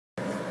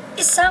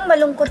Isang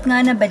malungkot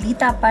nga na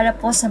balita para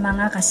po sa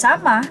mga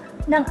kasama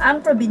ng Ang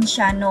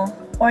Probinsiyano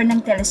or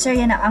ng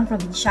teleserye na Ang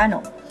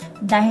Probinsiyano.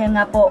 Dahil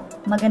nga po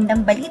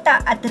magandang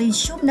balita at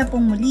resume na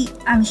pong muli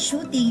ang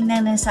shooting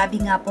ng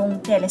nasabi nga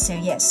pong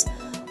teleseryes.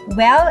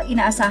 Well,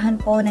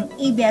 inaasahan po ng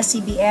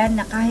ABS-CBN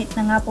na kahit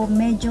na nga po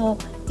medyo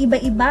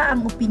iba-iba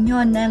ang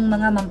opinyon ng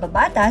mga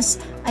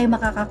mambabatas ay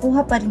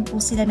makakakuha pa rin po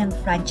sila ng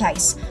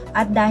franchise.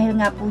 At dahil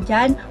nga po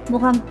dyan,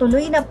 mukhang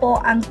tuloy na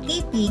po ang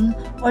taping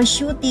or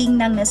shooting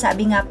ng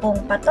nasabi nga pong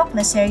patok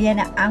na serye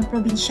na Ang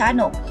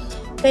Probinsiyano.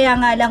 Kaya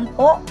nga lang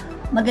po,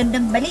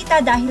 magandang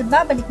balita dahil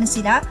babalik na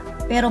sila,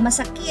 pero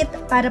masakit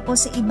para po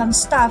sa ibang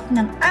staff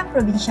ng Ang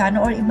Probinsiyano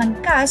or ibang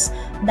cast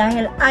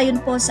dahil ayon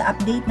po sa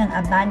update ng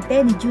Abante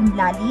ni June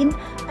Lalin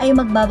ay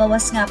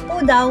magbabawas nga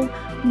po daw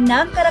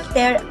ng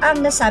karakter ang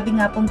nasabi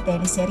nga pong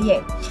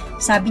teleserye.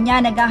 Sabi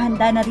niya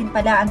naghahanda na rin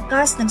pala ang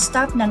cast ng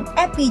staff ng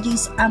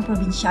FPG's Ang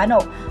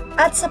Probinsiyano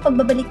at sa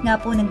pagbabalik nga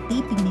po ng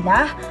taping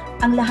nila,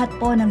 ang lahat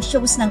po ng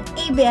shows ng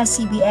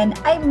ABS-CBN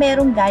ay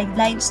merong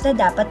guidelines na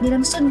dapat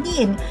nilang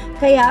sundin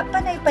kaya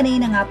panay-panay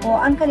na nga po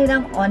ang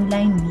kanilang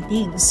online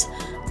meetings.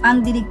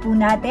 Ang dinig po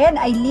natin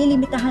ay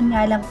lilimitahan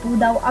nga lang po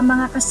daw ang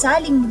mga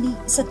kasaling muli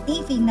sa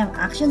taping ng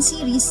action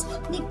series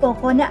ni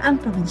Coco na Ang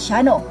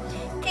Probinsiyano.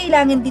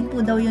 Kailangan din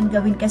po daw yun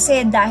gawin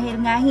kasi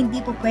dahil nga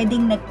hindi po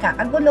pwedeng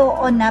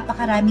nagkakagulo o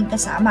napakaraming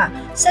kasama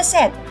sa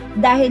set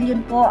dahil yun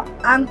po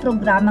ang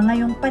programa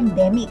ngayong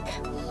pandemic.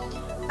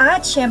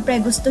 At syempre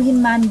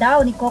gustuhin man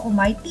daw ni Coco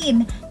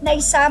Martin na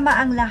isama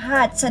ang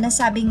lahat sa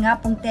nasabing nga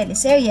pong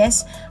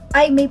teleseryes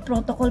ay may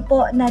protocol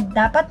po na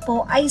dapat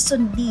po ay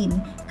sundin.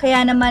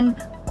 Kaya naman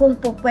kung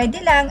po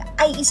pwede lang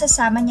ay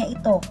isasama niya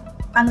ito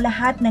ang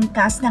lahat ng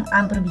cast ng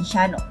Ang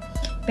Probinsiyano.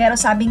 Pero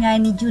sabi nga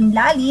ni June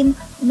Lalin,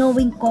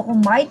 knowing Coco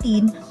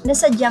Martin na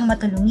sadyang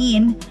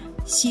matulungin,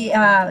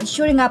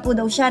 sure nga po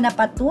daw siya na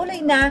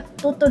patuloy na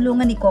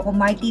tutulungan ni Coco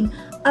Martin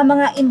ang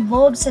mga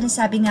involved sa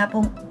nasabi nga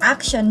pong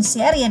action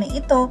serye na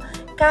ito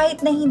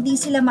kahit na hindi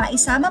sila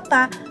maisama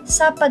pa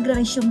sa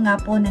pagre-resume nga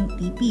po ng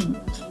taping.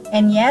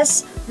 And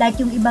yes, like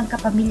yung ibang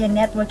Kapamilya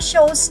Network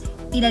shows,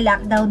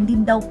 ila-lockdown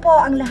din daw po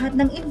ang lahat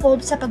ng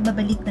involved sa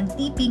pagbabalik ng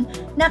taping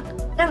ng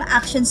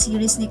action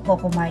series ni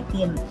Coco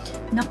Martin.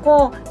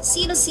 Nako,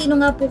 sino-sino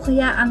nga po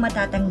kaya ang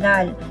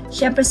matatanggal?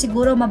 Syempre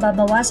siguro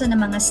mababawasan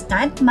ng mga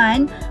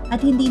stuntman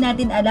at hindi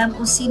natin alam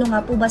kung sino nga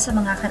po ba sa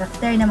mga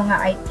karakter ng mga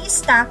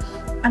artista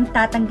ang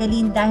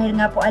tatanggalin dahil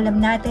nga po alam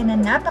natin na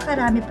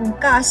napakarami pong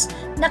cast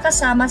na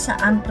kasama sa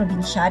Ang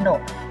Probinsiyano.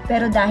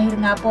 Pero dahil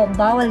nga po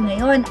bawal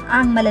ngayon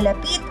ang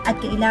malalapit at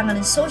kailangan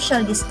ng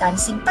social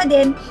distancing pa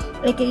din,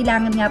 ay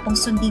kailangan nga pong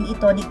sundin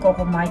ito ni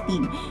Coco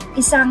Martin.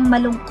 Isang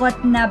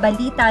malungkot na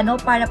balita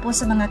para po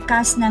sa mga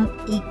cast ng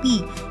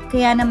AP.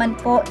 Kaya naman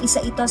po isa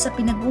ito sa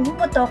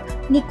pinaghuhumotok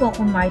ni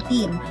Coco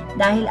Martin.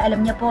 Dahil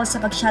alam niya po sa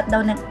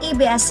pag-shutdown ng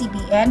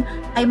ABS-CBN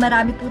ay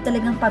marami po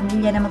talagang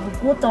pamilya na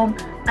magugutom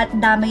at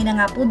damay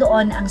na nga po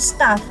doon ang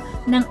staff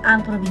ng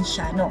Ang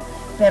Probinsiyano.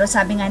 Pero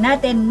sabi nga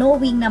natin,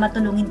 knowing na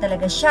matulungin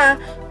talaga siya,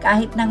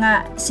 kahit na nga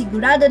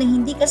sigurado na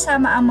hindi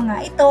kasama ang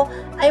mga ito,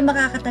 ay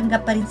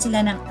makakatanggap pa rin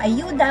sila ng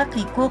ayuda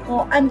kay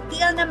Coco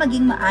until na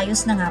maging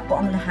maayos na nga po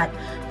ang lahat.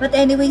 But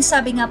anyway,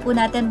 sabi nga po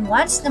natin,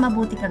 once na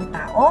mabuti kang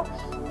tao,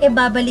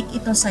 babalik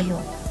ito sa'yo.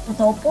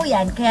 Totoo po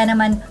yan. Kaya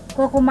naman,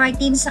 Coco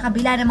Martin, sa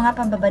kabila ng mga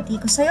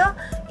pambabati ko sa'yo,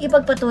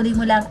 ipagpatuloy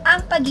mo lang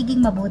ang pagiging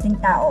mabuting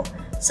tao.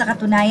 Sa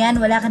katunayan,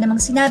 wala ka namang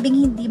sinabing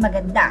hindi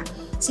maganda.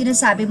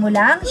 Sinasabi mo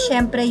lang,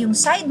 syempre yung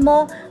side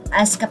mo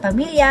as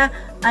kapamilya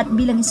at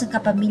bilang isang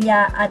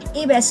kapamilya at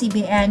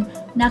ABS-CBN,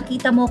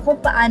 nakita mo kung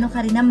paano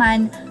ka rin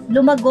naman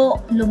lumago,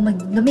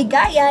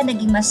 lumigaya,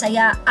 naging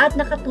masaya at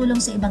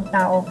nakatulong sa ibang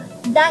tao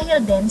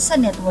dahil din sa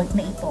network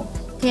na ito.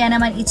 Kaya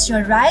naman it's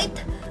your right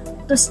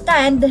to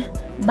stand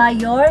by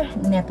your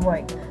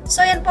network.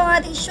 So yan po ang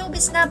ating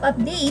Showbiz Snap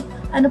update.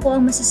 Ano po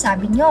ang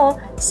masasabi nyo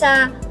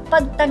sa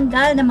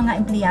pagtanggal ng mga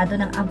empleyado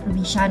ng Ang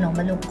Probinsiyano?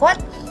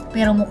 Malungkot,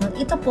 pero mukhang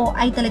ito po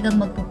ay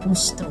talagang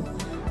magpupush through.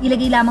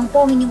 Ilagay lamang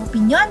po ang inyong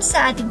opinion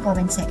sa ating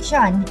comment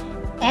section.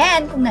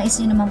 And kung nais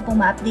nyo naman po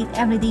ma-update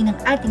everyday ng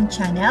ating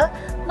channel,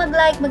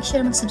 mag-like,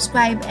 mag-share,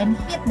 mag-subscribe, and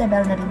hit the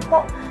bell na rin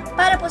po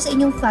para po sa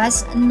inyong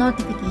fast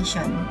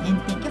notification.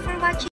 And thank you for